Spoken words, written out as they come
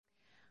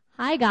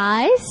Hi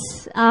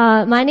guys,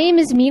 my name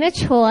is Mina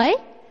Choi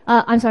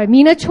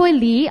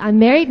Lee. I'm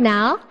married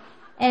now,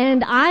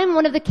 and I'm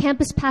one of the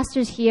campus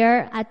pastors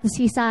here at the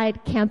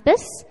Seaside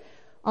Campus,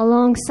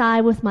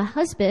 alongside with my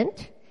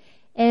husband.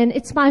 And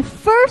it's my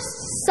first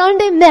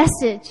Sunday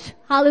message.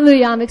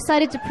 Hallelujah. I'm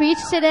excited to preach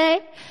today.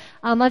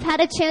 I've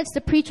had a chance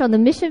to preach on the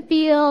mission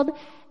field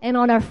and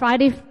on our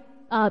Friday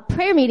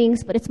prayer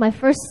meetings, but it's my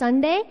first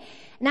Sunday.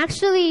 And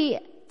actually,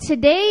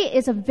 today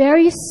is a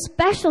very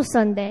special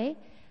Sunday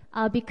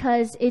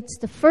because it's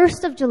the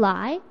 1st of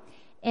July.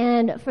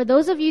 And for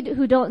those of you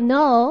who don't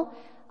know,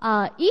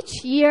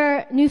 each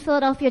year, New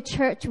Philadelphia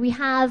Church, we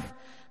have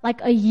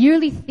like a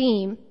yearly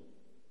theme.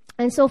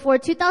 And so for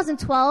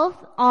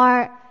 2012,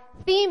 our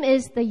theme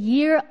is the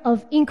year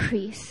of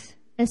increase.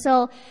 And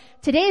so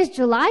today is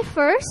July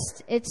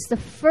 1st. It's the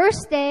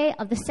first day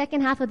of the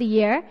second half of the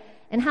year.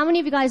 And how many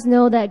of you guys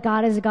know that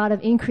God is a God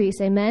of increase?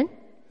 Amen?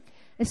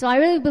 And so I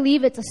really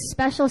believe it's a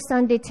special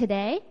Sunday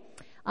today.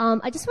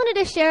 I just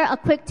wanted to share a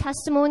quick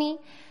testimony.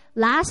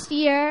 Last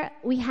year,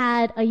 we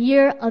had a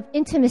year of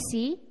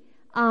intimacy.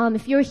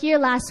 If you were here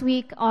last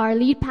week, our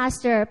lead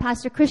pastor,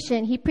 Pastor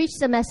Christian, he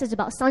preached a message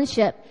about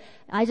sonship.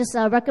 I just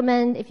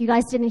recommend, if you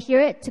guys didn't hear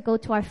it, to go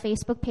to our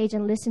Facebook page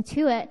and listen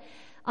to it.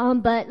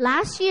 But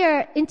last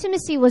year,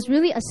 intimacy was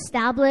really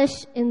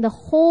established in the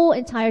whole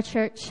entire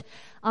church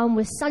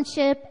with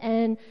sonship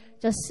and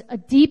just a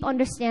deep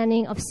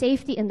understanding of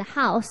safety in the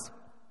house.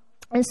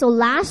 And so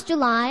last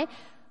July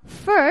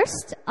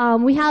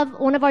 1st, we have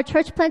one of our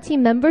church plant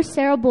team members,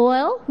 Sarah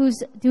Boyle, who's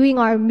doing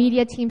our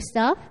media team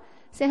stuff.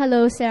 Say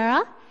hello,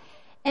 Sarah.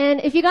 And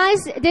if you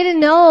guys didn't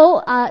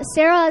know,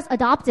 Sarah is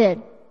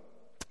adopted.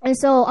 And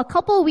so a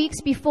couple of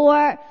weeks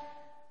before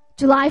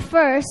July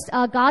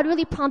 1st, God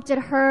really prompted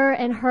her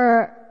and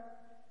her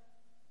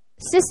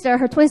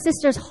twin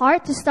sister's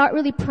heart to start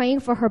really praying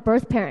for her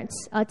birth parents,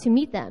 to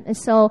meet them. And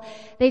so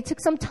they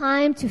took some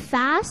time to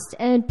fast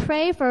and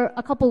pray for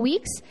a couple of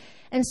weeks.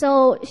 And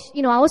so,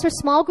 I was her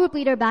small group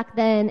leader back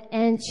then,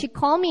 and she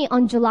called me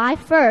on July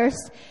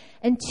 1st,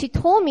 and she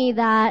told me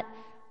that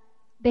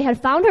they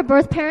had found her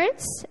birth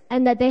parents,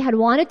 and that they had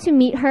wanted to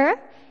meet her,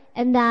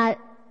 and that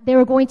they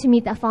were going to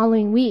meet that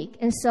following week.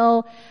 And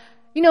so,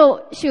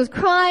 she was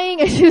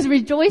crying, and she was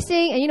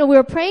rejoicing, and, we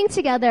were praying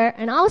together,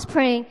 and I was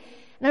praying,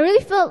 and I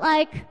really felt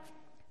like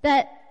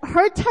that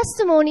her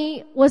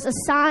testimony was a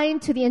sign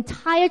to the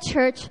entire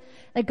church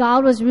that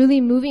God was really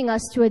moving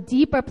us to a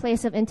deeper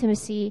place of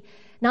intimacy,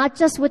 not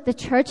just with the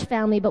church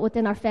family, but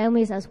within our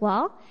families as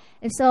well.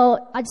 And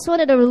so I just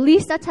wanted to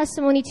release that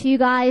testimony to you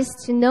guys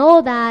to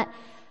know that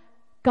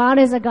God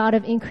is a God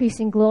of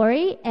increasing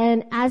glory.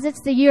 And as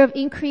it's the year of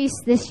increase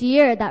this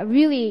year, that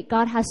really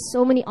God has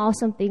so many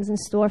awesome things in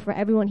store for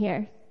everyone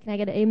here. Can I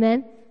get an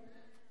amen?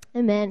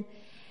 Amen.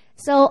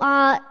 So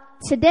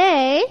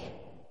today,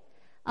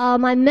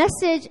 my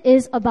message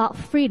is about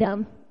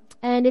freedom.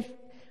 And it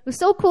was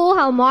so cool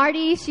how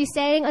Marty, she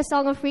sang a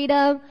song of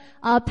freedom.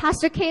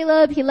 Pastor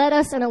Caleb, he led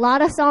us in a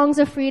lot of songs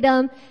of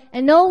freedom.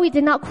 And no, we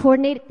did not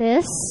coordinate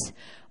this,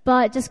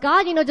 but just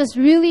God, just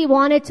really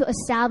wanted to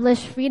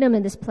establish freedom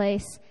in this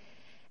place.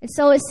 And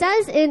so it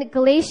says in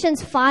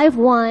Galatians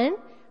 5:1,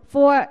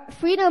 for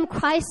freedom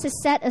Christ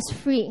has set us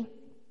free.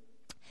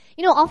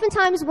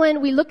 Oftentimes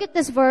when we look at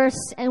this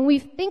verse and we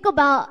think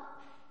about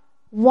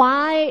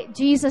why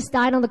Jesus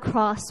died on the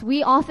cross,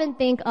 we often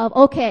think of,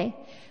 okay,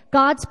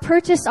 God's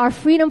purchased our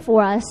freedom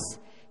for us.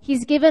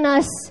 He's given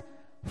us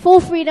full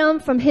freedom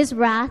from His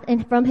wrath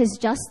and from His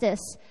justice.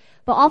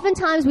 But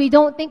oftentimes we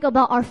don't think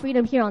about our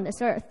freedom here on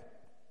this earth.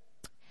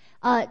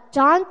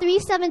 John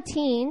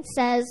 3:17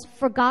 says,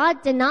 for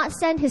God did not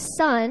send His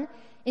Son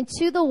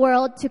into the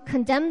world to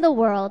condemn the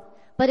world,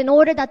 but in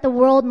order that the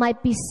world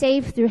might be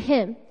saved through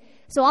Him.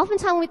 So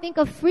oftentimes when we think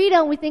of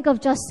freedom, we think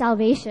of just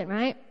salvation,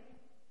 right?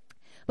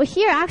 But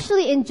here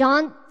actually in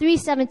John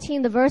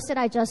 3:17, the verse that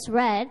I just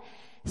read,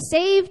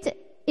 saved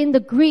in the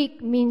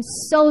Greek means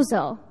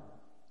sozo.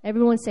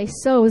 Everyone say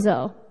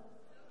sozo.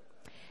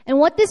 And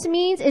what this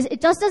means is it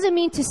just doesn't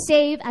mean to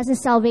save as in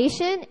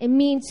salvation. It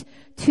means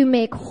to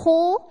make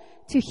whole,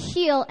 to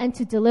heal, and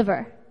to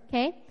deliver.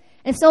 Okay?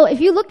 And so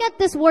if you look at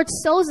this word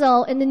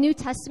sozo in the New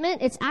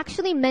Testament, it's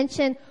actually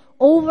mentioned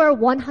over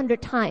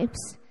 100 times.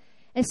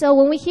 And so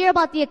when we hear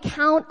about the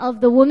account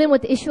of the woman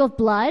with the issue of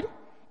blood,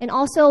 and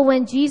also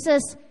when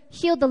Jesus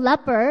healed the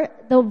leper,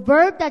 the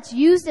verb that's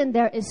used in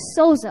there is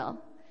sozo.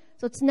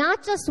 So it's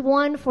not just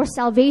one for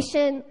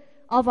salvation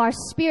of our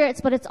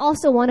spirits, but it's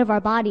also one of our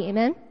body.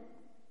 Amen?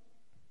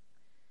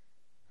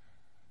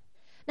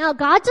 Now,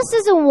 God just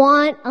doesn't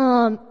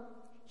want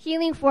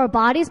healing for our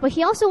bodies, but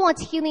He also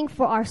wants healing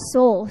for our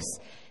souls.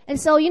 And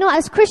so,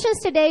 as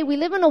Christians today, we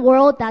live in a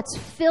world that's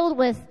filled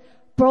with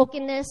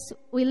brokenness.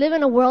 We live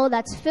in a world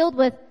that's filled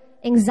with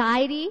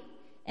anxiety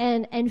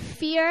and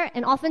fear,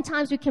 and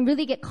oftentimes we can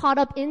really get caught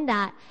up in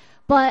that.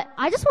 But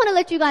I just want to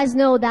let you guys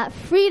know that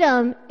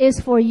freedom is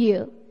for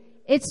you.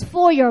 It's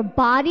for your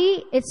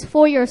body, it's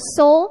for your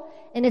soul,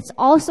 and it's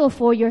also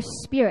for your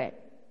spirit.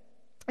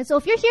 And so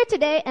if you're here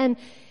today and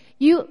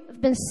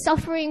you've been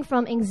suffering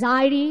from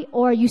anxiety,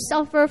 or you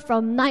suffer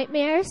from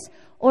nightmares,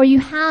 or you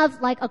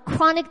have like a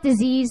chronic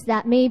disease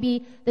that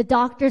maybe the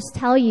doctors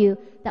tell you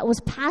that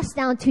was passed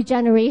down 2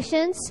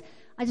 generations,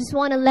 I just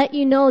want to let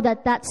you know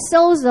that that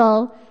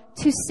sozo,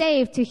 to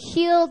save, to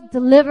heal,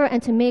 deliver,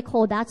 and to make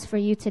whole, that's for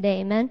you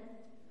today. Amen?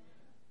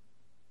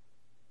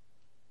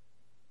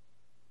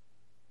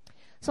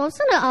 So I'm just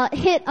going to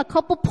hit a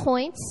couple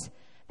points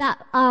that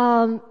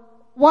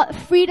what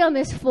freedom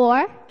is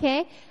for,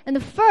 okay? And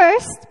the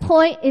first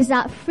point is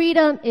that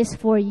freedom is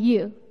for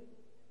you.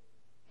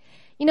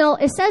 You know,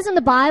 it says in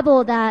the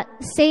Bible that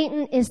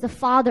Satan is the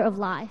father of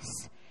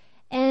lies.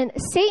 And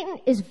Satan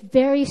is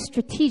very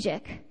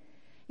strategic.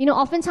 You know,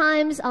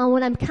 oftentimes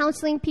when I'm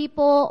counseling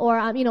people or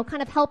I'm,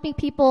 kind of helping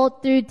people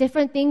through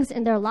different things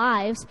in their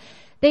lives,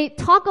 they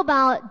talk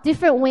about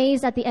different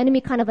ways that the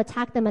enemy kind of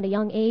attacked them at a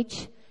young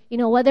age. You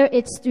know, whether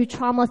it's through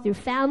trauma through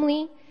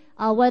family,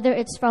 whether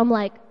it's from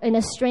like an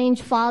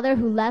estranged father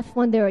who left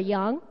when they were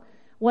young,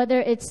 whether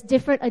it's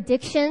different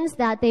addictions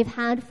that they've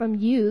had from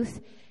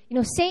youth. You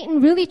know,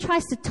 Satan really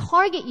tries to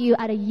target you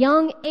at a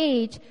young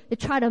age to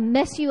try to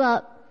mess you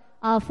up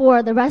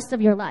for the rest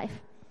of your life.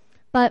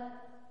 But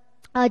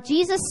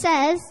Jesus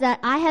says that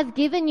I have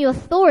given you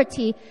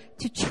authority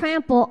to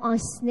trample on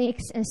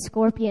snakes and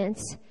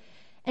scorpions.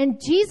 And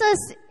Jesus,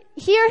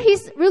 here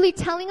he's really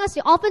telling us,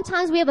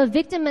 oftentimes we have a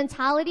victim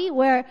mentality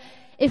where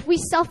if we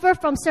suffer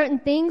from certain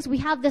things, we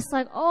have this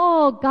like,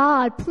 oh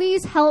God,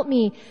 please help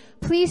me.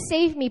 Please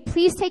save me.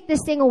 Please take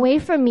this thing away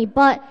from me.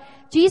 But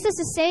Jesus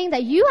is saying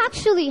that you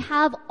actually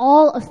have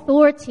all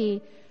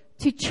authority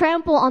to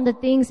trample on the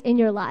things in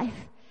your life.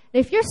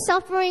 If you're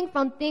suffering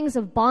from things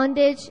of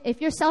bondage,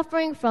 if you're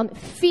suffering from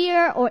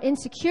fear or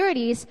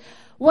insecurities,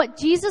 what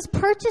Jesus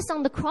purchased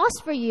on the cross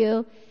for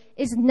you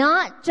is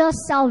not just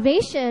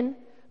salvation,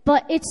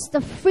 but it's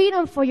the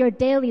freedom for your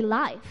daily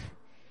life.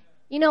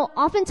 You know,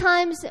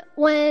 oftentimes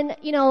when,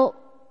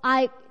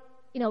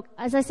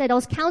 as I said, I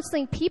was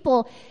counseling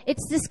people,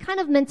 it's this kind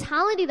of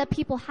mentality that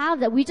people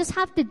have that we just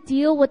have to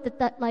deal with it,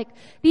 that like,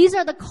 these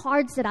are the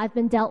cards that I've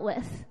been dealt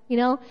with,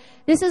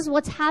 This is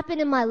what's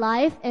happened in my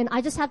life, and I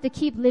just have to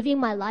keep living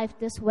my life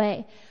this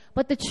way.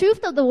 But the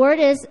truth of the word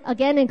is,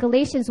 again in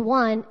Galatians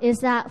 1, is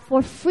that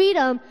for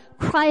freedom,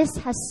 Christ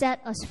has set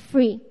us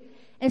free.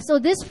 And so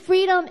this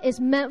freedom is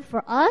meant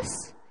for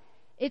us.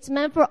 It's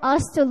meant for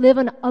us to live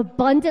an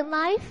abundant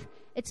life.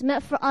 It's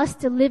meant for us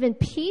to live in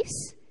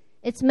peace.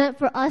 It's meant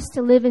for us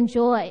to live in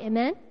joy.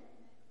 Amen?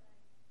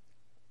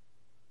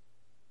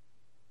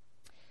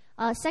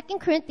 2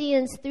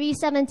 Corinthians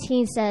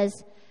 3:17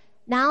 says,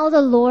 now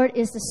the Lord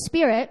is the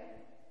Spirit,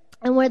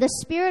 and where the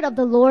Spirit of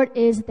the Lord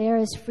is, there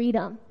is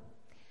freedom.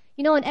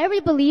 You know, in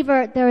every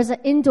believer, there is an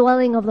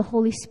indwelling of the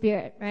Holy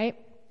Spirit, right?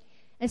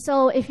 And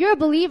so if you're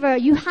a believer,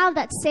 you have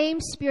that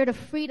same spirit of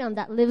freedom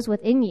that lives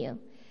within you.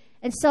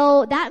 And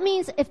so that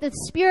means if the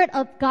Spirit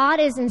of God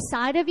is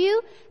inside of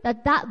you,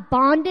 that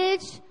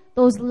bondage,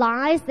 those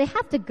lies, they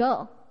have to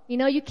go.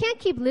 You can't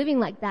keep living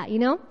like that,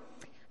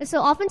 And so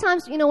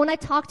oftentimes, when I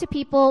talk to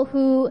people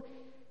who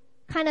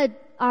kind of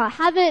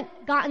haven't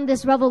gotten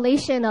this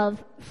revelation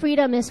of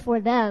freedom is for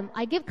them,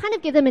 I give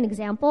them an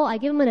example. I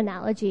give them an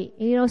analogy,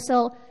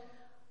 So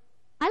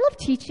I love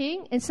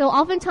teaching. And so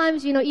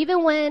oftentimes,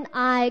 even when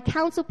I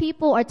counsel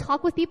people or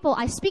talk with people,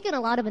 I speak in a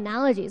lot of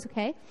analogies,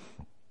 okay?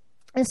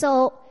 And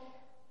so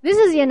this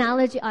is the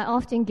analogy I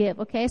often give,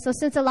 okay? So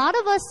since a lot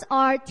of us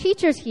are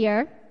teachers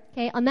here,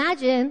 okay,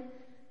 imagine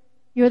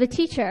you're the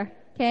teacher,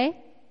 okay?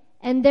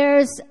 And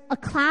there's a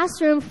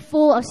classroom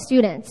full of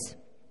students.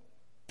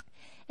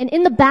 And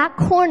in the back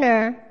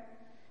corner,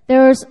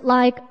 there's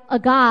like a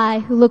guy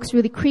who looks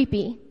really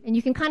creepy. And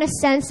you can kind of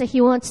sense that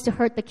he wants to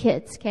hurt the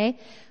kids, okay?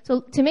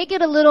 So to make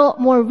it a little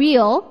more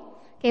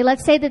real, okay,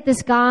 let's say that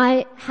this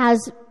guy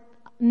has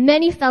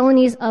many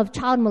felonies of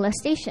child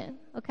molestation,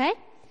 okay?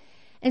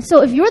 And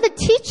so if you're the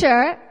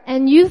teacher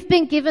and you've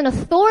been given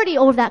authority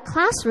over that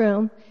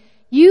classroom,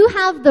 you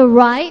have the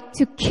right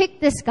to kick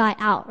this guy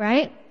out,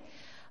 right?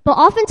 But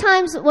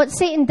oftentimes what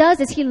Satan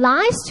does is he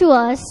lies to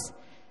us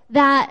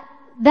that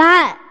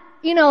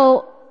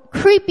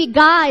creepy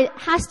guy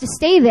has to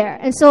stay there.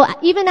 And so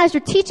even as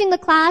you're teaching the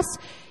class,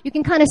 you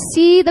can kind of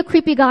see the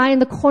creepy guy in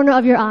the corner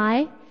of your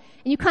eye,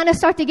 and you kind of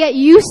start to get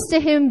used to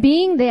him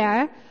being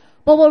there.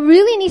 But what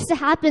really needs to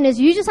happen is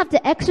you just have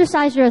to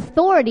exercise your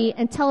authority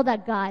and tell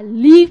that guy,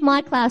 leave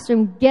my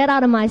classroom, get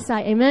out of my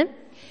sight. Amen?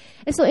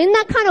 And so in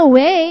that kind of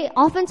way,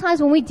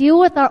 oftentimes when we deal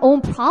with our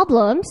own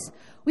problems,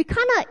 we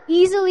kind of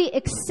easily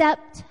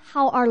accept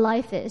how our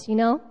life is,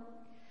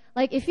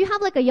 Like if you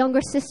have like a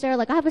younger sister,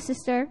 like I have a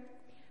sister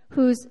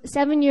who's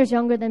 7 years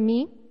younger than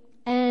me,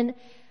 and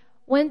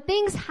when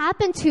things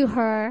happen to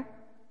her,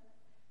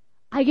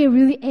 I get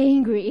really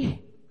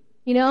angry,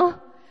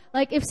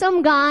 Like if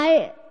some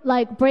guy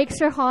like breaks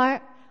her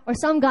heart or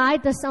some guy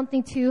does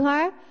something to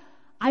her,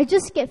 I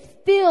just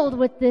get filled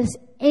with this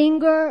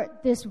anger,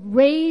 this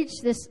rage,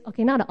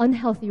 not an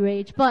unhealthy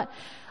rage, but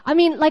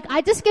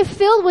I just get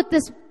filled with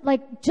this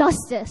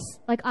justice.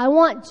 Like I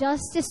want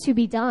justice to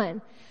be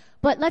done.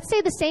 But let's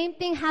say the same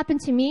thing happened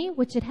to me,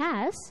 which it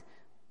has.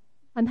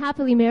 I'm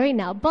happily married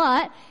now,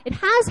 but it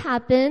has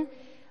happened.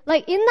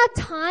 Like in that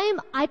time,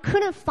 I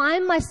couldn't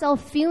find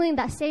myself feeling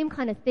that same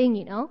kind of thing,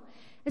 you know?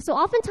 And so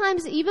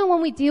oftentimes, even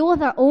when we deal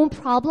with our own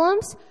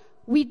problems,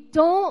 we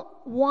don't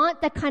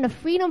want that kind of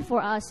freedom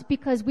for us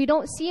because we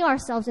don't see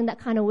ourselves in that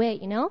kind of way,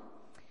 you know?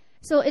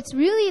 So it's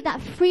really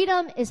that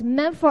freedom is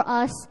meant for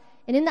us.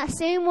 And in that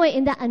same way,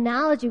 in that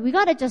analogy, we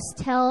got to just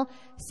tell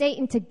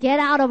Satan to get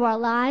out of our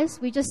lives.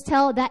 We just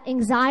tell that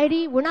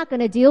anxiety, we're not going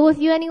to deal with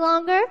you any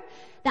longer.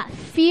 That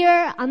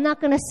fear, I'm not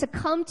going to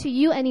succumb to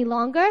you any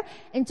longer.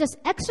 And just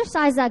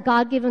exercise that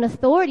God-given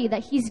authority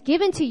that He's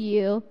given to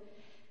you.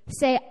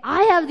 Say,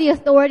 I have the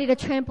authority to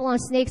trample on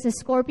snakes and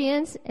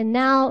scorpions, and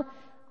now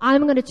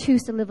I'm going to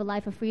choose to live a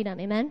life of freedom.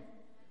 Amen?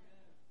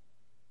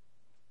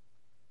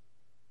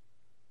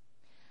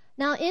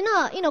 Now,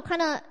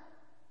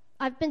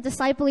 I've been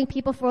discipling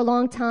people for a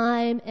long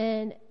time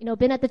and,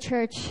 been at the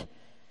church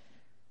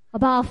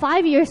about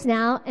 5 years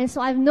now. And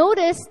so I've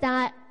noticed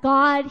that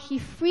God, He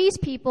frees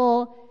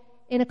people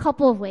in a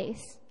couple of ways.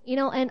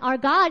 And our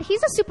God,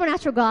 He's a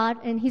supernatural God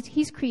and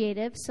He's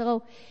creative.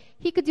 So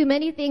He could do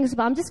many things,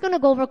 but I'm just going to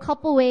go over a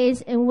couple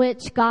ways in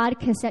which God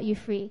can set you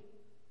free.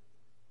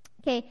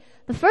 Okay,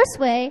 the first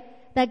way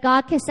that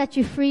God can set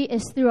you free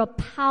is through a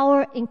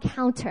power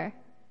encounter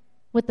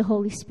with the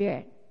Holy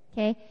Spirit.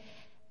 Okay?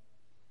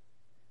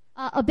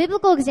 A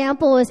biblical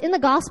example is in the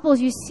Gospels,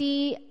 you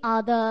see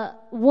the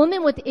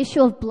woman with the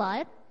issue of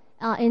blood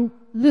in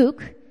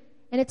Luke,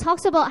 and it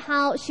talks about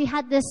how she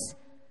had this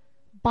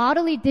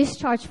bodily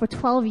discharge for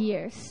 12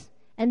 years,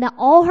 and that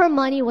all her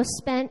money was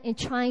spent in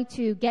trying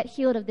to get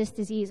healed of this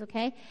disease,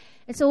 okay?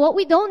 And so what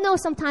we don't know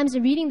sometimes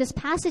in reading these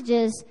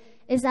passages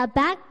is that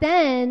back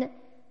then,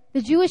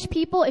 the Jewish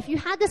people, if you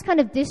had this kind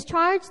of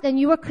discharge, then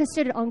you were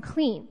considered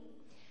unclean.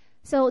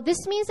 So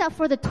this means that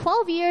for the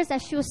 12 years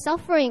that she was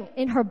suffering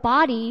in her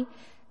body,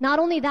 not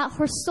only that,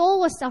 her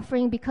soul was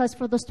suffering because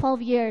for those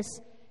 12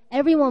 years,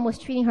 everyone was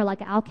treating her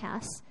like an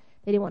outcast.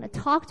 They didn't want to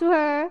talk to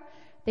her.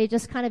 They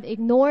just kind of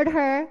ignored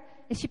her.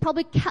 And she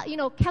probably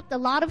kept a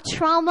lot of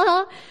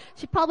trauma.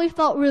 She probably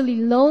felt really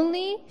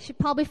lonely. She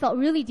probably felt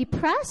really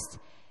depressed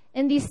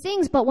and these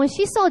things. But when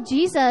she saw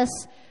Jesus,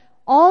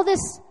 all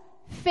this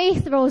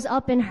faith rose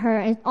up in her.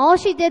 And all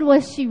she did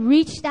was she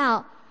reached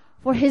out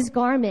for His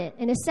garment.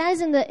 And it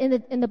says in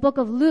the book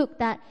of Luke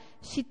that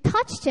she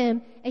touched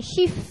Him and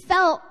she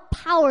felt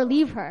power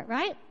leave her,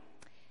 right?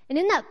 And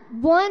in that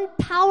one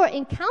power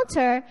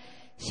encounter,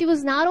 she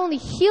was not only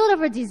healed of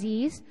her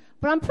disease,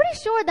 but I'm pretty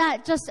sure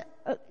that just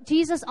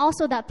Jesus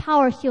also, that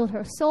power healed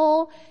her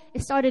soul.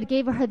 It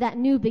gave her that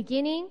new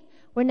beginning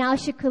where now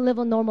she could live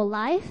a normal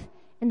life.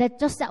 And that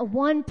just that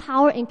one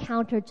power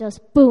encounter just,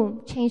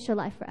 boom, changed her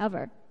life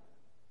forever.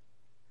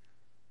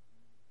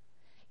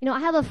 I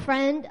have a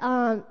friend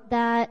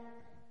that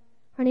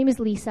her name is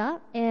Lisa,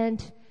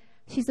 and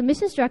she's the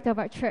missions director of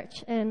our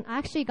church. And I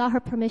actually got her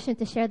permission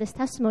to share this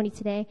testimony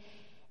today.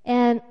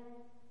 And,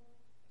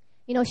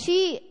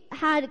 she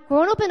had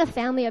grown up in a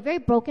family, a very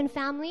broken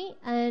family,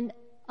 and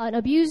an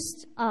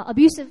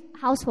abusive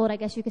household, I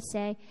guess you could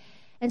say.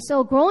 And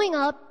so growing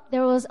up,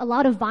 there was a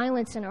lot of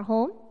violence in her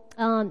home,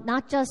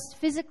 not just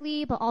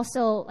physically, but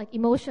also like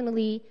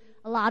emotionally,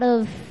 a lot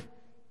of,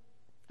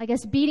 I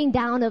guess, beating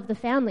down of the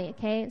family,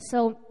 okay?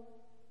 So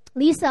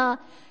Lisa,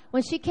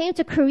 when she came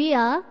to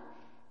Korea,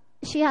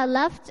 she had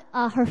left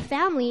her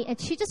family,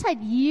 and she just had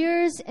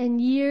years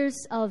and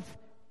years of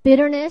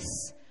bitterness,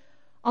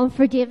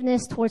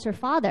 unforgiveness towards her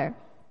father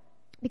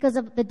because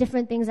of the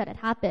different things that had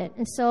happened.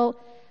 And so,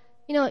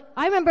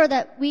 I remember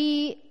that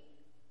we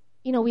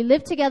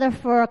lived together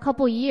for a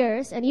couple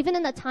years, and even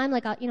in that time,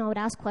 I would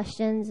ask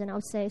questions, and I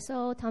would say,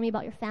 so tell me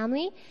about your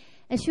family.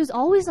 And she was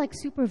always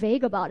super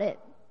vague about it.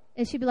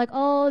 And she'd be like,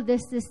 oh,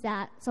 this,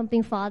 that,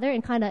 something, father,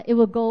 and kind of it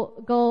would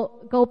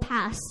go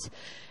past.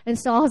 And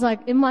so I was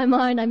like, in my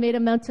mind, I made a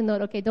mental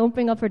note, okay, don't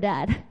bring up her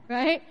dad,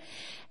 right?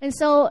 And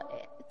so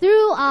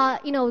through,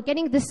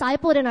 getting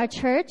discipled in our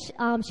church,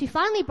 she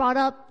finally brought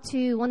up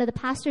to one of the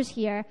pastors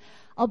here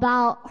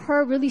about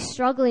her really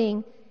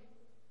struggling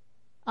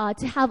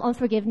to have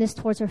unforgiveness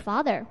towards her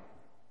father.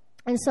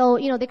 And so,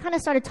 they kind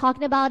of started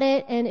talking about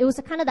it, and it was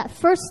kind of that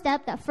first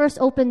step, that first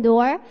open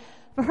door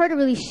for her to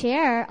really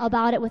share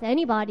about it with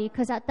anybody,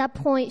 because at that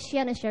point, she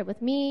hadn't shared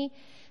with me,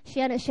 she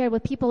hadn't shared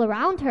with people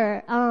around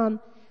her,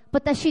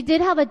 but that she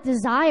did have a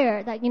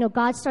desire that,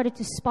 God started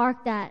to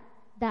spark that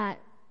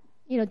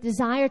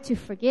desire to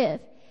forgive.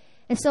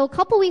 And so a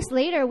couple weeks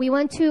later, we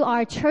went to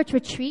our church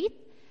retreat.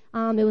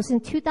 It was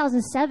in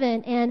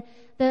 2007, and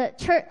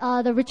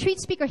the retreat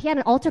speaker, he had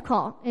an altar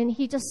call, and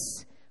he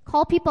just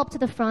called people up to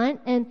the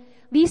front, and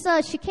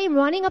Lisa, she came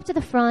running up to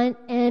the front,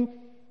 and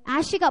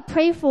as she got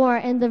prayed for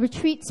and the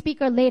retreat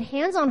speaker laid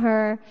hands on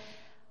her,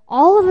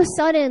 all of a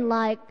sudden,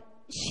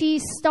 she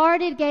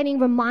started getting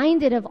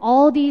reminded of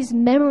all these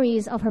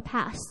memories of her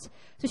past.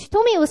 So she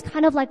told me it was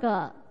kind of like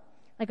a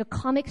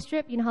comic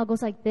strip, how it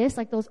goes like this,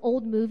 like those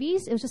old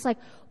movies. It was just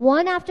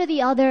one after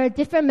the other,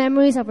 different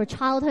memories of her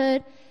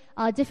childhood,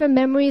 different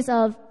memories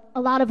of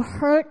a lot of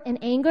hurt and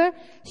anger.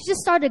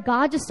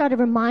 God just started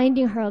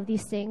reminding her of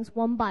these things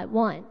one by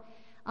one.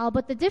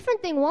 But the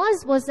different thing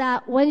was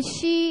that when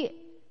she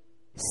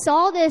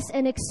saw this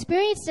and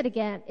experienced it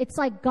again, it's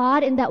like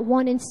God in that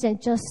one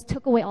instant just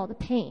took away all the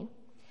pain.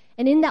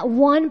 And in that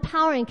one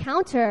power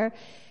encounter,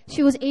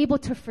 she was able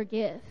to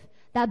forgive.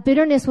 That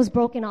bitterness was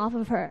broken off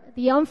of her.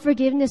 The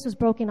unforgiveness was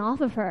broken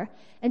off of her.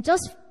 And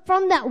just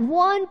from that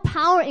one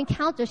power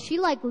encounter, she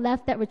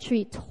left that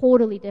retreat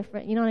totally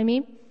different. You know what I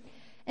mean?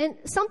 And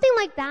something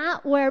like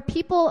that where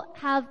people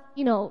have,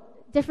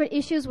 different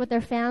issues with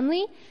their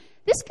family,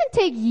 this can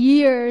take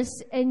years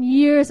and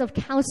years of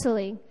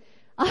counseling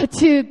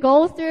to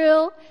go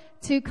through,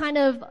 to kind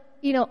of,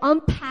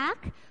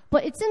 unpack.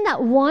 But it's in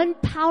that one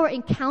power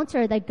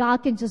encounter that God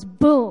can just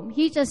boom.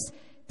 He just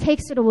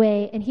takes it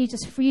away and he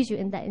just frees you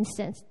in that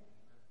instance.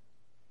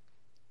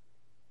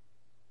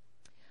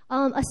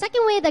 A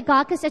second way that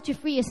God can set you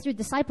free is through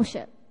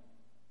discipleship.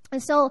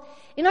 And so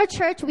in our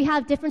church, we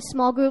have different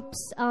small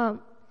groups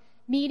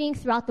meeting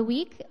throughout the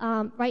week.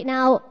 Right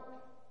now,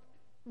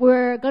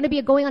 we're going to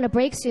be going on a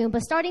break soon,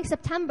 but starting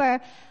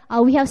September,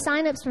 we have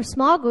sign-ups for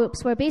small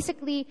groups where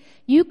basically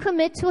you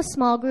commit to a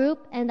small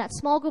group and that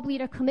small group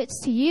leader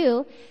commits to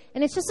you.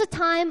 And it's just a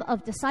time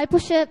of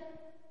discipleship.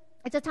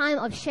 It's a time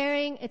of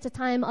sharing. It's a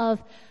time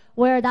of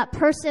where that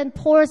person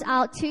pours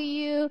out to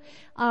you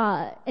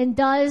and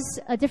does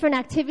different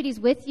activities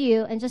with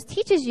you and just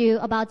teaches you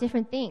about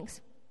different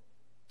things.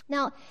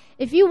 Now,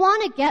 if you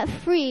want to get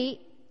free,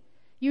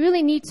 you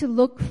really need to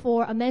look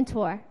for a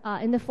mentor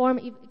in the form,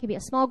 it could be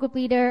a small group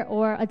leader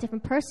or a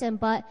different person,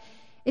 but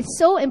it's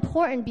so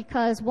important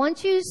because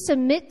once you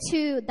submit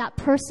to that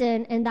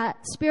person and that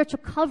spiritual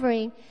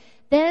covering,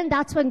 then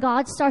that's when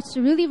God starts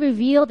to really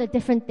reveal the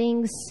different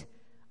things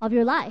of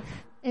your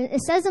life. And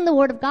it says in the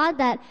Word of God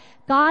that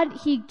God,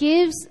 He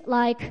gives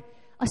a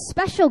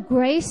special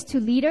grace to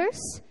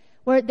leaders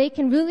where they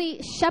can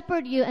really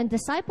shepherd you and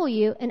disciple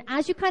you. And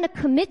as you kind of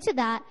commit to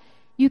that,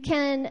 you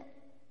can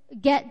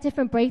get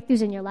different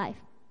breakthroughs in your life.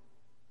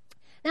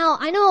 Now,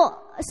 I know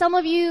some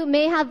of you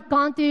may have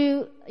gone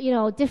through,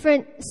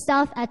 different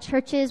stuff at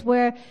churches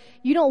where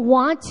you don't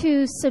want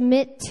to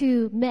submit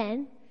to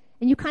men.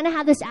 And you kind of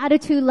have this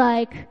attitude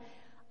I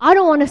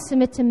don't want to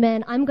submit to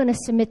men. I'm going to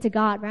submit to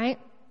God, right?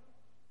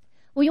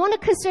 Well, you want to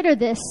consider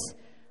this.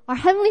 Our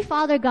Heavenly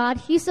Father, God,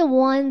 He's the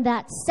one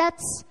that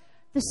sets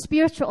the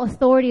spiritual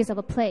authorities of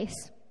a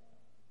place.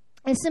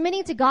 And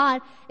submitting to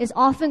God is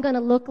often going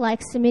to look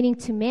like submitting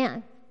to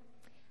man.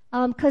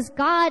 Because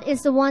God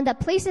is the one that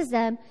places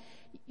them,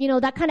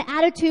 that kind of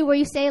attitude where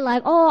you say I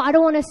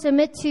don't want to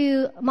submit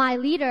to my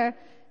leader,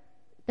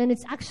 then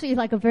it's actually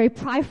a very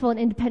prideful and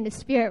independent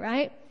spirit,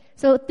 right?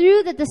 So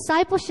through the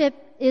discipleship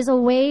is a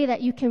way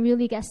that you can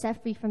really get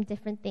set free from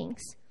different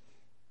things.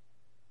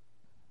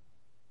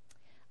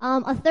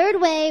 A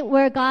third way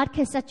where God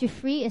can set you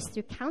free is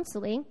through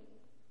counseling.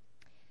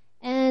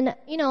 And,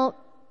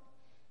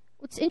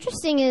 what's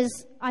interesting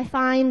is I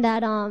find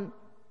that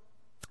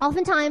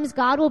oftentimes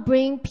God will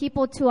bring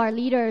people to our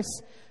leaders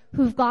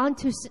who've gone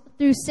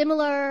through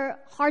similar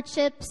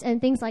hardships and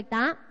things like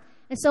that.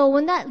 And so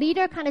when that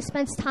leader kind of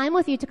spends time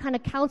with you to kind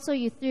of counsel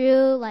you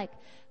through,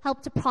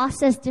 help to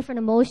process different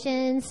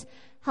emotions,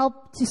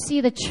 help to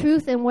see the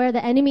truth and where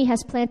the enemy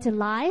has planted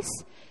lies,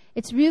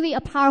 it's really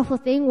a powerful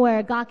thing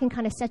where God can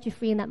kind of set you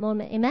free in that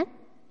moment. Amen?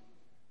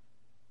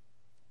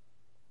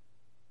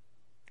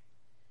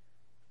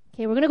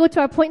 Okay, we're going to go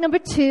to our point number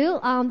 2,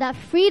 that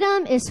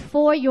freedom is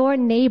for your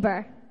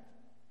neighbor.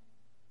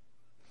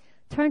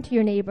 Turn to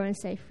your neighbor and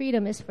say,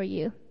 freedom is for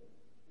you.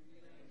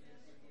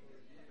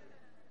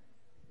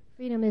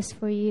 Freedom is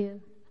for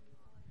you.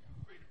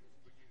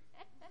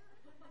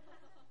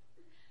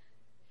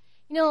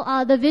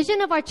 The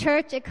vision of our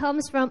church, it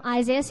comes from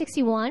Isaiah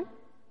 61,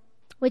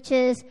 which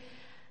is,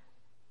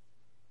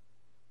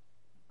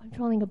 I'm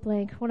drawing a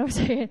blank. What was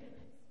I saying?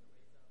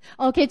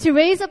 Okay, to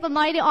raise up a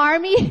mighty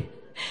army,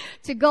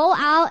 to go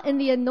out in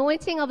the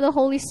anointing of the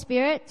Holy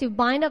Spirit, to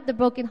bind up the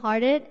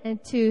brokenhearted,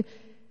 and to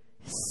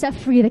set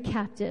free the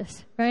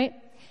captives, right?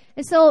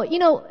 And so,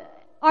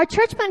 our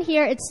church plant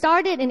here, it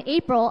started in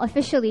April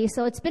officially,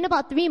 so it's been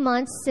about 3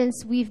 months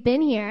since we've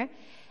been here.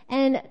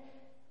 And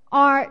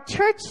our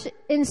church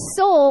in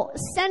Seoul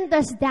sent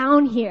us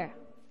down here.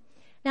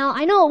 Now,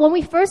 I know when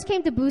we first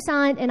came to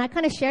Busan, and I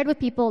kind of shared with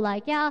people,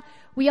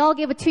 we all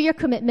gave a 2-year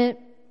commitment,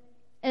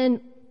 and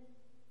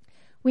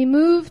we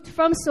moved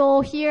from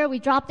Seoul here, we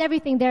dropped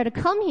everything there to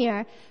come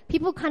here.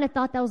 People kind of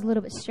thought that was a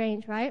little bit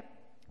strange, right?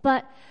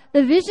 But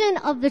the vision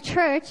of the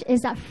church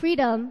is that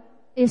freedom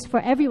is for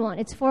everyone.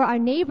 It's for our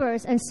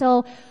neighbors. And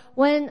so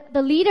when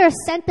the leader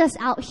sent us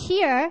out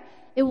here,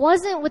 it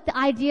wasn't with the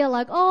idea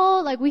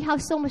we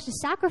have so much to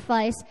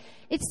sacrifice.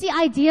 It's the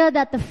idea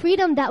that the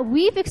freedom that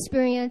we've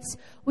experienced,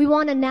 we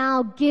want to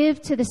now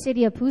give to the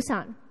city of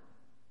Busan.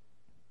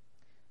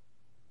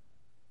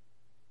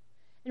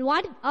 And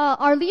why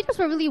our leaders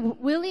were really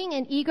willing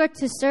and eager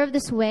to serve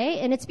this way,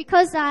 and it's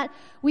because that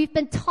we've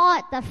been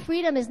taught that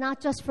freedom is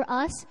not just for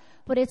us,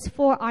 but it's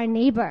for our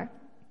neighbor.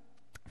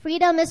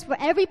 Freedom is for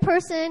every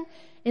person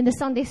in the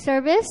Sunday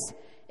service.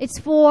 It's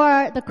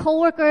for the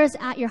coworkers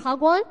at your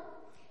hagwon.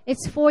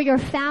 It's for your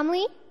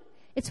family.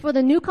 It's for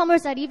the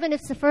newcomers that even if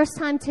it's the first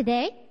time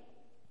today,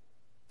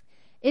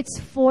 it's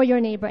for your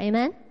neighbor.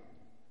 Amen?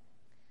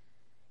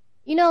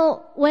 You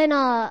know, when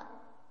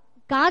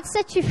God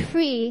sets you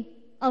free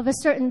of a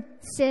certain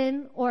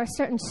sin or a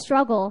certain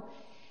struggle,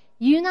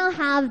 you now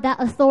have that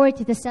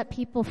authority to set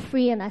people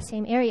free in that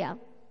same area.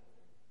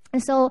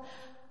 And so,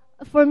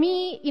 for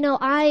me, you know,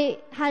 I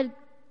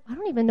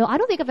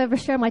don't think I've ever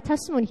shared my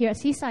testimony here at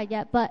Seaside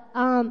yet, but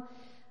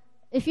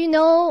if you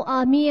know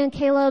me and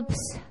Caleb's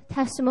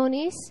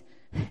testimonies,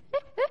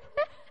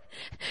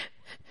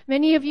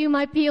 many of you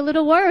might be a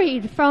little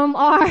worried from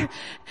our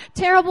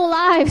terrible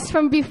lives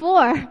from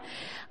before.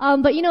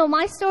 But, you know,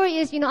 my story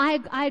is, you know, I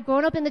had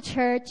grown up in the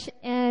church,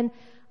 and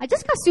I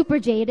just got super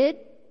jaded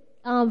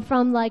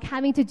from, like,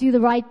 having to do the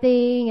right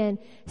thing and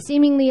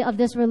seemingly of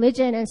this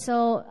religion. And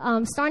so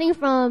starting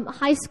from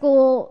high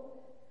school,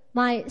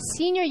 my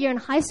senior year in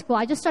high school,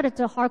 I just started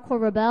to hardcore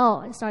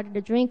rebel. I started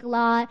to drink a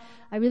lot.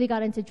 I really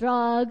got into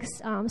drugs,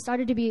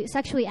 started to be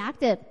sexually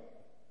active.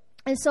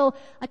 And so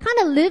I kind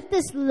of lived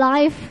this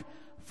life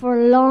for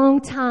a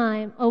long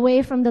time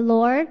away from the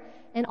Lord,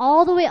 and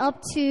all the way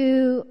up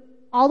to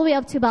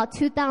about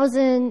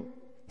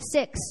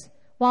 2006,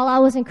 while I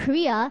was in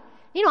Korea.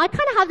 You know, I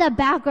kind of have that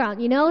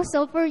background, you know.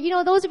 So for, you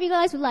know, those of you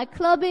guys who like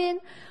clubbing,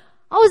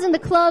 I was in the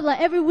club like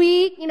every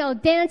week, you know,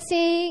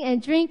 dancing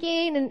and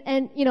drinking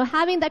and you know,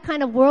 having that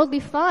kind of worldly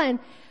fun.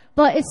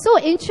 But it's so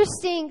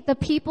interesting, the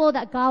people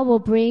that God will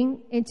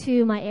bring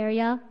into my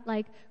area,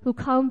 like who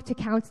come to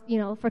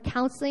for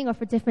counseling or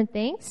for different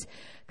things.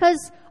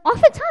 Because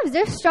oftentimes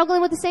they're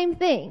struggling with the same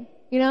thing,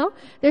 you know.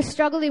 They're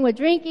struggling with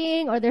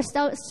drinking, or they're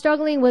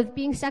struggling with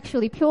being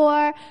sexually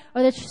pure,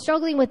 or they're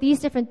struggling with these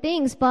different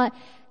things. But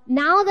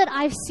now that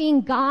I've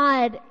seen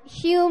God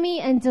heal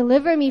me and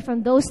deliver me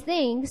from those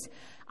things,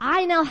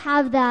 I now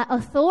have that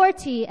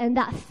authority and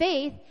that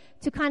faith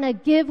to kind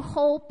of give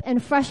hope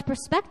and fresh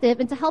perspective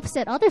and to help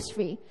set others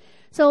free.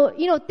 So,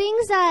 you know,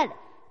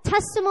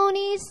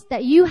 testimonies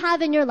that you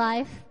have in your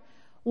life,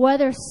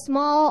 whether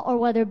small or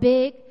whether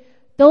big,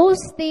 those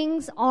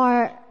things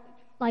are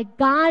like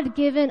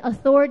God-given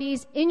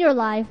authorities in your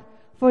life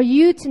for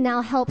you to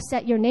now help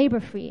set your neighbor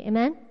free.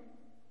 Amen?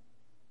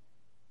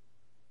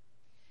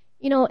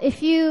 You know,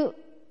 if you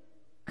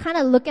kind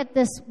of look at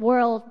this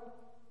world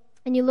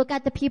and you look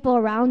at the people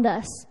around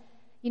us,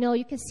 you know,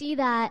 you can see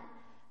that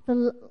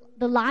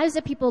the lives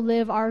that people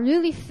live are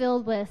really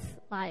filled with,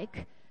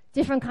 like,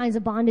 different kinds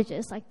of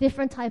bondages, like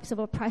different types of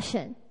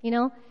oppression, you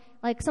know?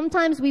 Like,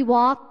 sometimes we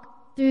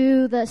walk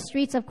through the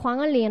streets of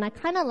Kwangali, and I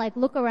kind of, like,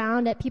 look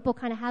around at people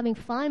kind of having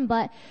fun,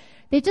 but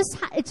it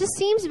just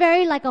seems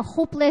very like a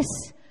hopeless,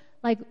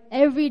 like,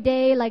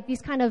 everyday, like,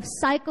 these kind of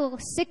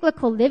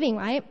cyclical living,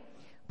 right?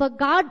 But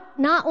God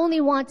not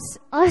only wants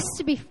us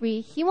to be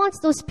free, He wants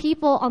those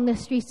people on the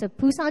streets of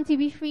Busan to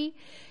be free.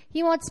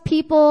 He wants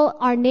people,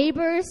 our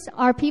neighbors,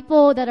 our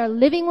people that are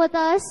living with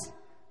us,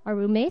 our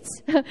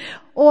roommates,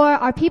 or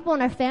our people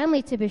in our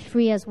family to be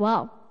free as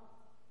well.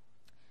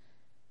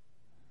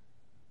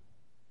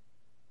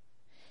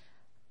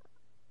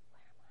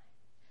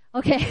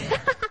 Okay.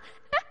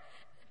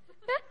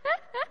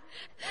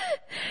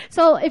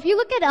 So if you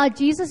look at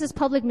Jesus'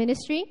 public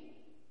ministry,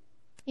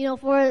 you know,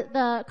 for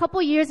the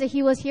couple years that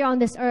He was here on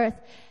this earth,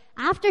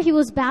 after He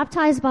was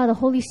baptized by the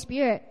Holy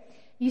Spirit,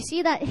 you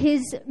see that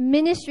His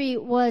ministry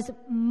was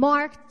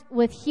marked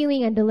with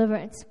healing and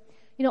deliverance.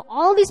 You know,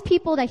 all these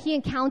people that He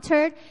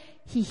encountered,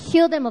 He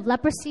healed them of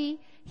leprosy.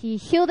 He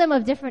healed them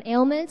of different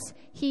ailments.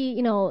 He,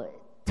 you know,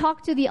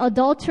 talked to the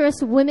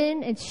adulterous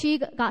woman and she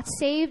got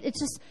saved. It's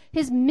just,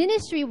 His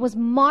ministry was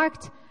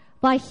marked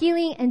by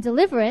healing and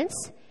deliverance.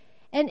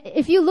 And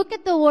if you look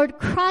at the word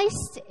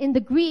Christ in the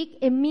Greek,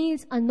 it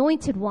means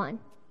anointed one.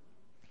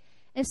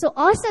 And so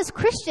us as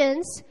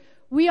Christians,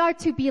 we are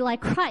to be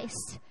like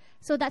Christ.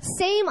 So that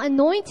same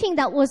anointing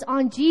that was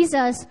on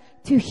Jesus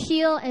to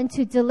heal and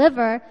to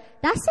deliver,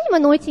 that same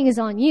anointing is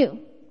on you.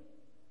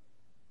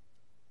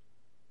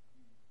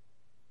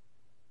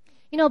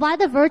 You know, by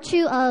the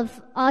virtue of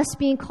us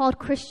being called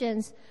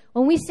Christians,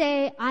 when we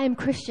say, I am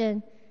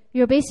Christian,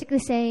 you're basically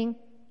saying,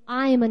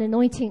 I am an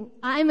anointing.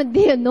 I'm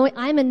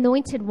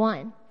anointed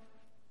one.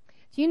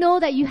 Do you know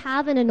that you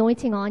have an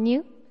anointing on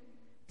you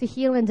to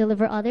heal and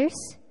deliver others?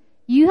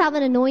 You have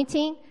an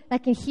anointing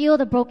that can heal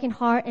the broken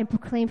heart and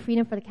proclaim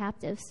freedom for the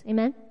captives.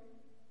 Amen?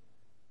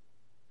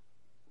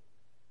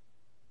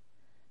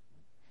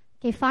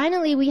 Okay,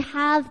 finally, we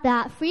have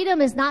that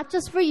freedom is not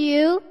just for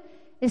you,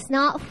 it's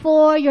not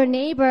for your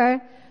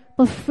neighbor,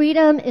 but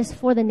freedom is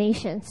for the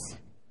nations.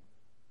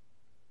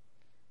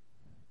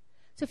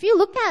 So if you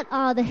look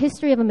at the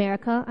history of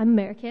America, I'm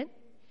American,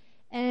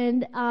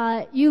 and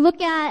you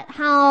look at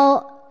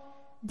how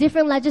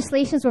different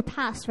legislations were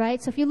passed,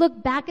 right? So if you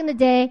look back in the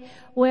day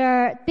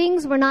where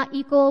things were not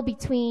equal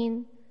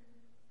between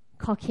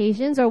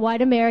Caucasians or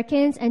white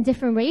Americans and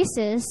different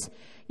races,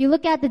 you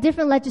look at the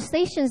different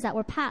legislations that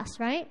were passed,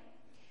 right?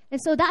 And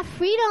so that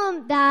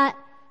freedom that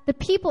the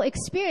people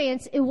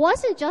experienced, it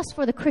wasn't just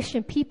for the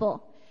Christian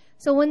people.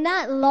 So when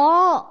that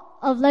law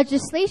of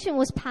legislation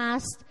was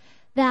passed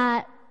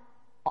that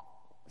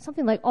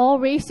something like all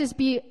races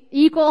be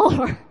equal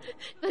or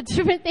the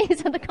different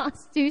things in the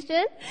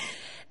Constitution.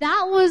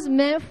 That was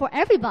meant for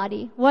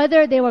everybody,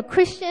 whether they were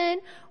Christian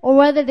or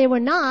whether they were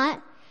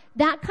not.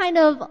 That kind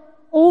of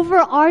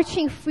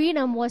overarching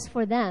freedom was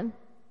for them.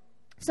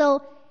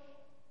 So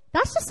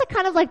that's just a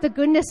kind of like the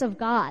goodness of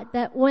God,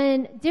 that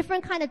when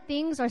different kind of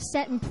things are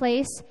set in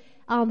place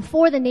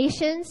for the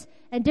nations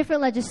and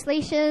different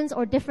legislations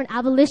or different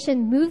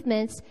abolition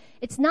movements,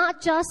 it's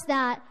not just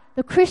that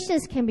the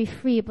Christians can be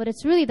free, but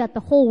it's really that the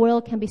whole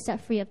world can be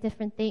set free of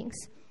different things.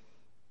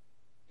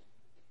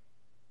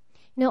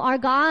 You know, our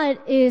God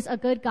is a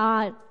good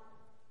God.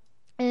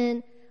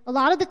 And a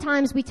lot of the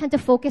times we tend to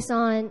focus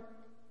on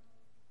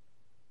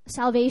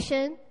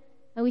salvation,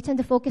 and we tend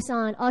to focus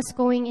on us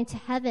going into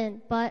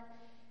heaven. But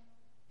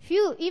if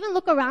you even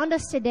look around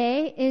us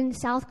today in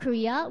South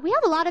Korea, we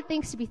have a lot of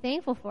things to be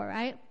thankful for,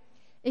 right?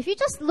 If you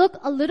just look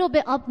a little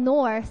bit up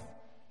north,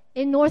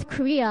 in North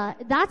Korea,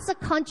 that's a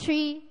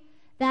country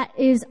that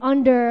is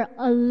under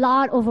a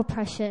lot of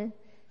oppression.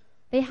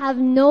 They have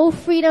no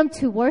freedom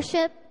to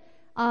worship.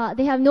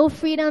 They have no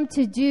freedom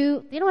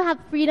they don't have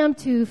freedom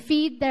to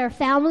feed their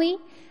family.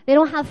 They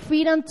don't have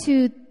freedom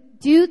to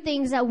do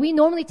things that we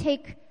normally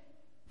take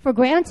for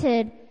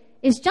granted.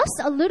 Is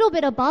just a little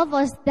bit above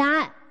us.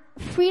 That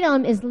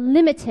freedom is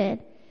limited.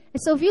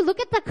 And so if you look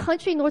at the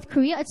country, North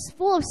Korea, it's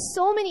full of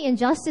so many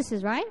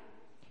injustices, right?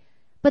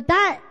 But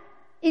that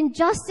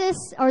injustice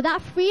or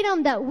that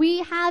freedom that we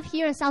have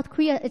here in South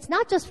Korea, it's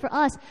not just for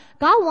us.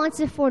 God wants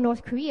it for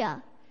North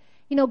Korea.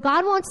 You know,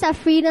 God wants that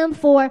freedom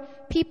for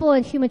people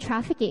in human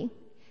trafficking.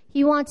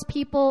 He wants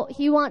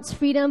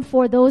freedom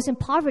for those in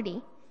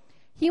poverty.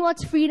 He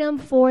wants freedom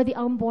for the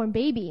unborn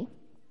baby.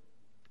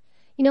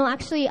 You know,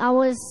 actually,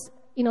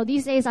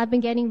 these days I've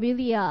been getting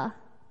really,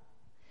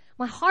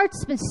 my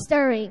heart's been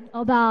stirring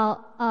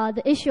about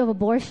the issue of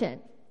abortion.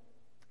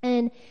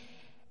 And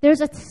there's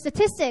a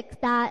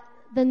statistic that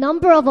the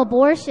number of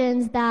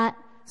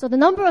the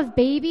number of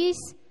babies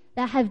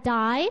that have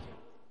died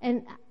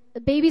and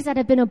babies that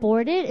have been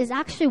aborted is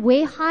actually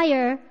way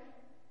higher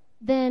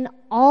than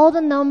all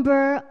the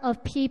number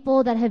of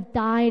people that have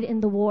died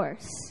in the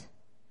wars.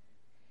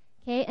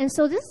 Okay, and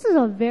so this is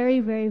a very,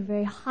 very,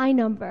 very high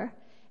number.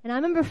 And I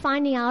remember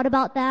finding out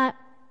about that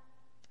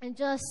and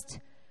just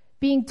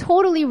being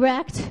totally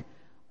wrecked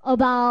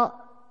about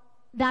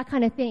that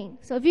kind of thing.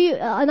 So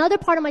another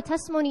part of my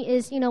testimony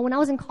is, when I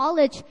was in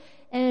college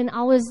and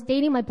I was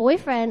dating my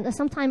boyfriend,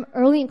 sometime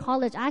early in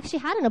college, I actually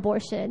had an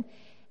abortion.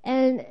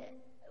 And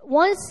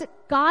once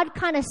God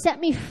kind of set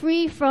me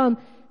free from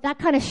that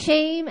kind of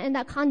shame and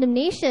that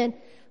condemnation,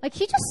 like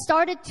He just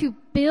started to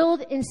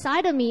build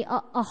inside of me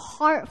a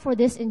heart for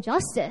this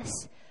injustice.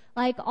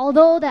 Like,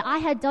 although that I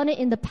had done it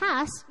in the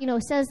past,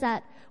 it says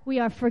that we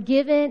are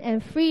forgiven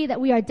and free,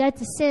 that we are dead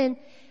to sin,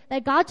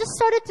 that God just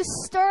started to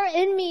stir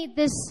in me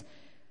this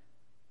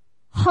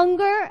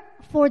hunger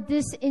for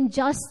this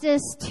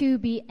injustice to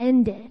be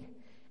ended.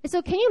 And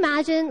so can you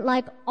imagine,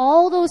 like,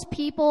 all those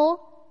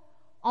people,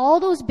 all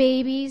those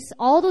babies,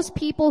 all those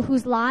people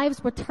whose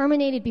lives were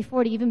terminated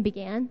before it even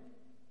began?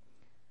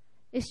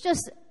 It's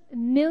just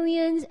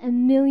millions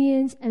and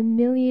millions and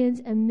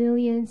millions and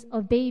millions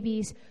of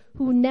babies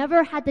who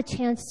never had the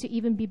chance to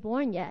even be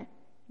born yet.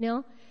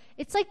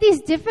 It's like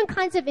these different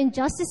kinds of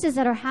injustices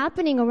that are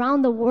happening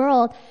around the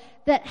world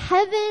that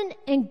heaven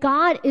and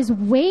God is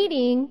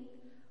waiting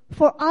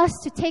for us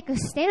to take a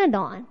stand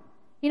on.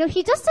 He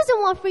just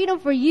doesn't want freedom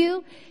for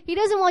you. He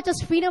doesn't want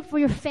just freedom for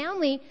your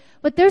family.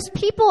 But there's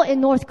people in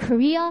North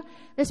Korea,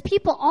 there's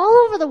people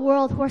all over the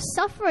world who are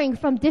suffering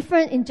from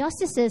different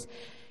injustices.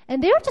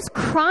 And they're just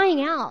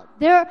crying out.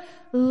 They're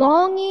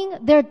longing,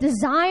 they're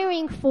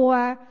desiring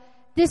for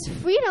this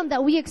freedom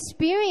that we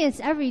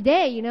experience every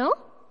day,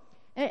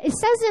 It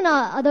says in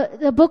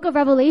the book of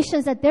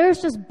Revelations that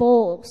there's just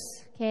bowls,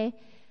 okay?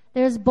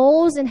 There's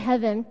bowls in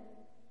heaven.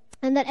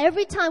 And that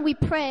every time we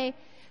pray,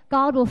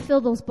 God will fill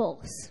those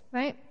bowls,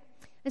 right?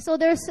 And so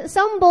there's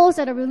some bowls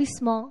that are really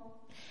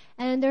small.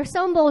 And there's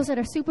some bowls that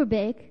are super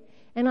big.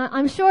 And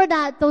I'm sure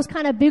that those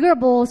kind of bigger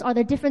bowls are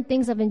the different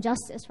things of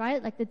injustice,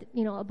 right? Like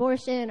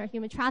abortion or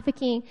human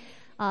trafficking,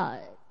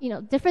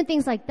 different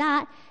things like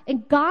that.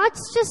 And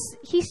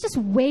He's just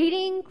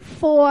waiting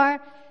for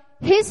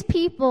His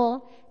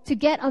people to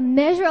get a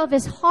measure of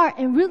His heart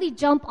and really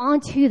jump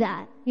onto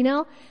that,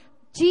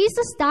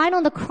 Jesus died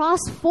on the cross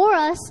for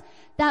us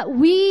that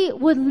we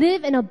would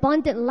live an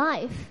abundant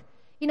life.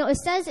 It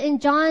says in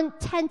John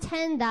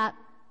 10:10 that,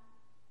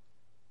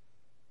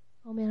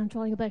 oh man, I'm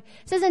drawing a blank.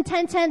 It says in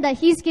 10:10 that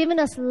He's given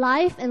us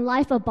life and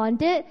life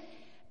abundant.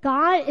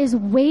 God is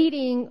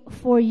waiting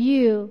for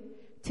you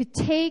to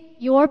take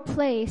your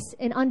place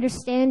in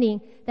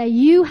understanding that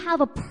you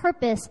have a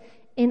purpose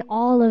in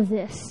all of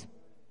this.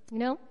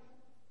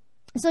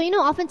 So,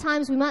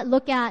 oftentimes we might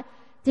look at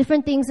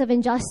different things of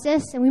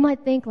injustice and we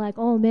might think like,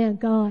 oh man,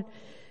 God,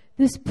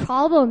 this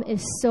problem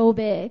is so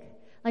big.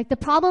 Like the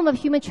problem of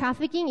human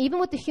trafficking, even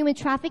with the human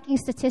trafficking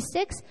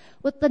statistics,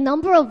 with the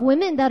number of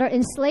women that are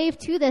enslaved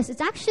to this,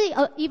 it's actually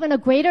even a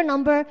greater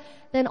number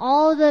than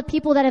all the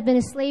people that have been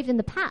enslaved in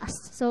the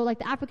past. So like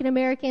the African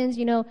Americans,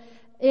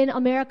 in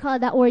America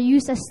that were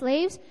used as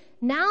slaves.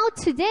 Now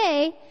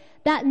today,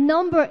 that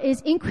number is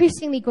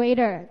increasingly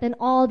greater than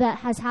all that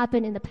has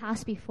happened in the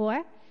past before.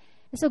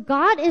 And so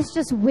God is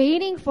just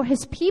waiting for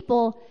his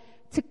people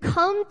to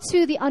come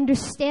to the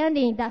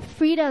understanding that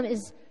freedom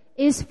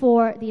is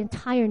for the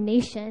entire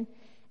nation,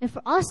 and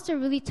for us to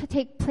really to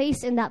take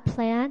place in that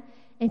plan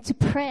and to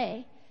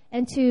pray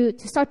and to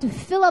start to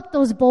fill up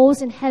those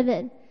bowls in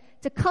heaven,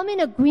 to come in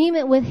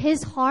agreement with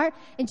his heart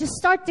and just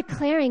start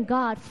declaring,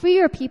 God, free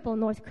your people in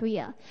North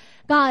Korea.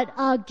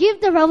 God,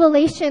 give the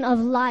revelation of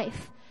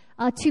life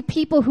to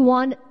people who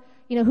want,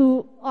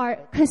 who are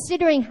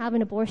considering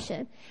having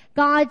abortion.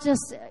 God,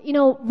 just,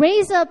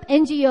 raise up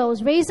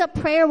NGOs, raise up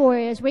prayer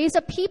warriors, raise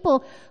up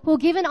people who will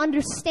give an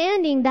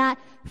understanding that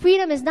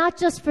freedom is not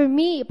just for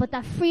me, but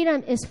that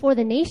freedom is for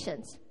the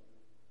nations.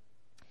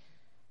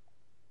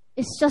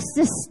 It's just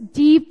this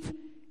deep,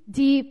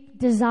 deep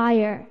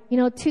desire.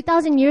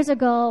 2,000 years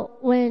ago,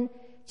 when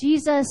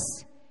Jesus,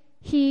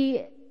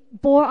 he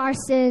bore our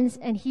sins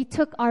and he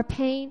took our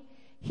pain,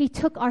 he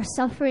took our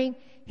suffering,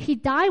 he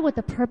died with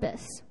a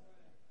purpose.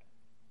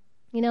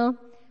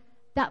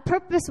 That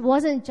purpose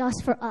wasn't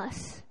just for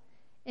us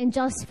and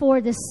just for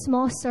this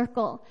small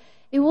circle.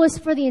 It was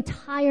for the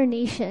entire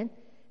nation,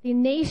 the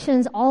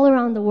nations all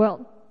around the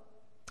world.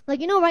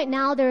 Right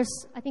now there's,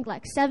 I think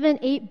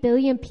 7-8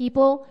 billion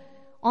people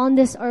on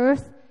this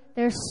earth.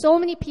 There's so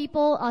many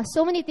people,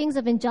 so many things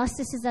of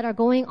injustices that are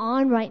going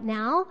on right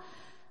now.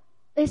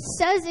 It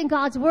says in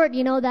God's word,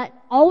 that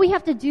all we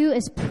have to do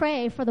is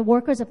pray for the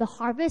workers of the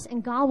harvest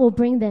and God will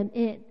bring them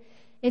in.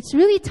 It's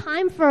really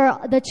time for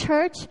the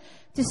church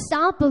to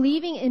stop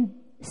believing in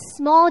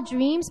small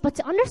dreams, but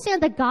to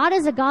understand that God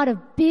is a God of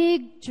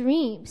big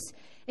dreams.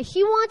 And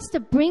he wants to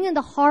bring in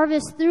the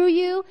harvest through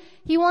you.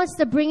 He wants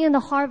to bring in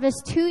the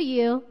harvest to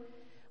you.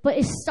 But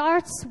it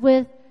starts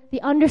with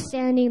the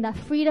understanding that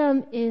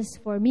freedom is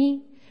for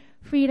me,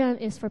 freedom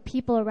is for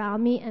people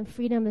around me, and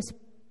freedom is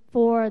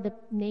for the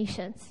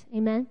nations.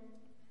 Amen?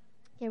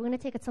 Okay, we're going to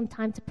take some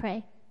time to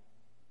pray.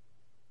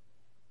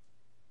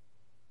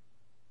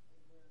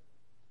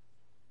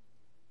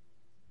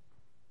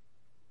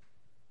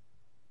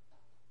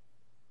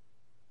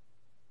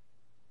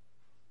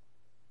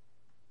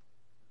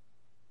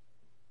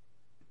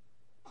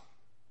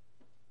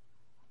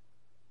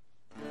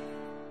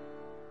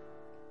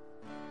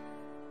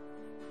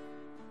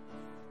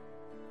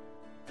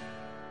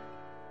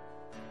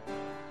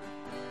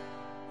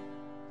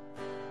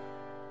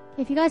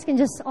 If you guys can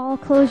just all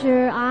close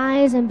your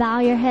eyes and bow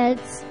your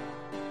heads.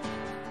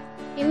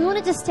 And we want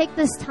to just take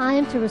this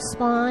time to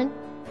respond.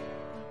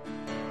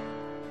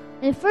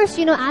 And first,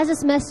 as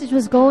this message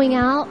was going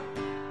out,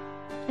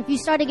 if you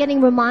started getting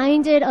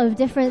reminded of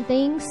different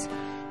things,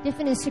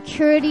 different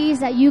insecurities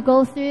that you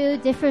go through,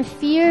 different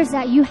fears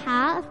that you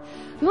have,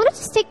 we want to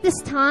just take this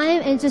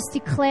time and just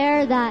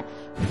declare that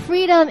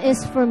freedom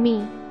is for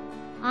me.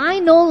 I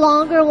no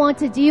longer want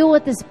to deal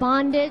with this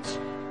bondage.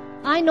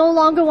 I no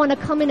longer want to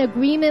come in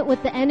agreement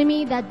with the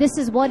enemy that this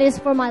is what is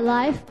for my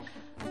life.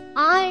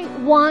 I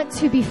want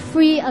to be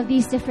free of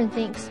these different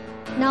things.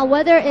 Now,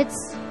 whether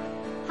it's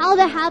how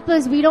that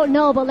happens, we don't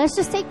know, but let's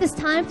just take this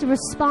time to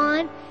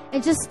respond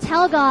and just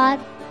tell God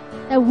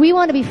that we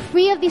want to be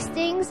free of these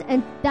things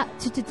and that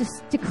to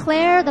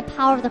declare the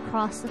power of the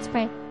cross. Let's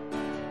pray.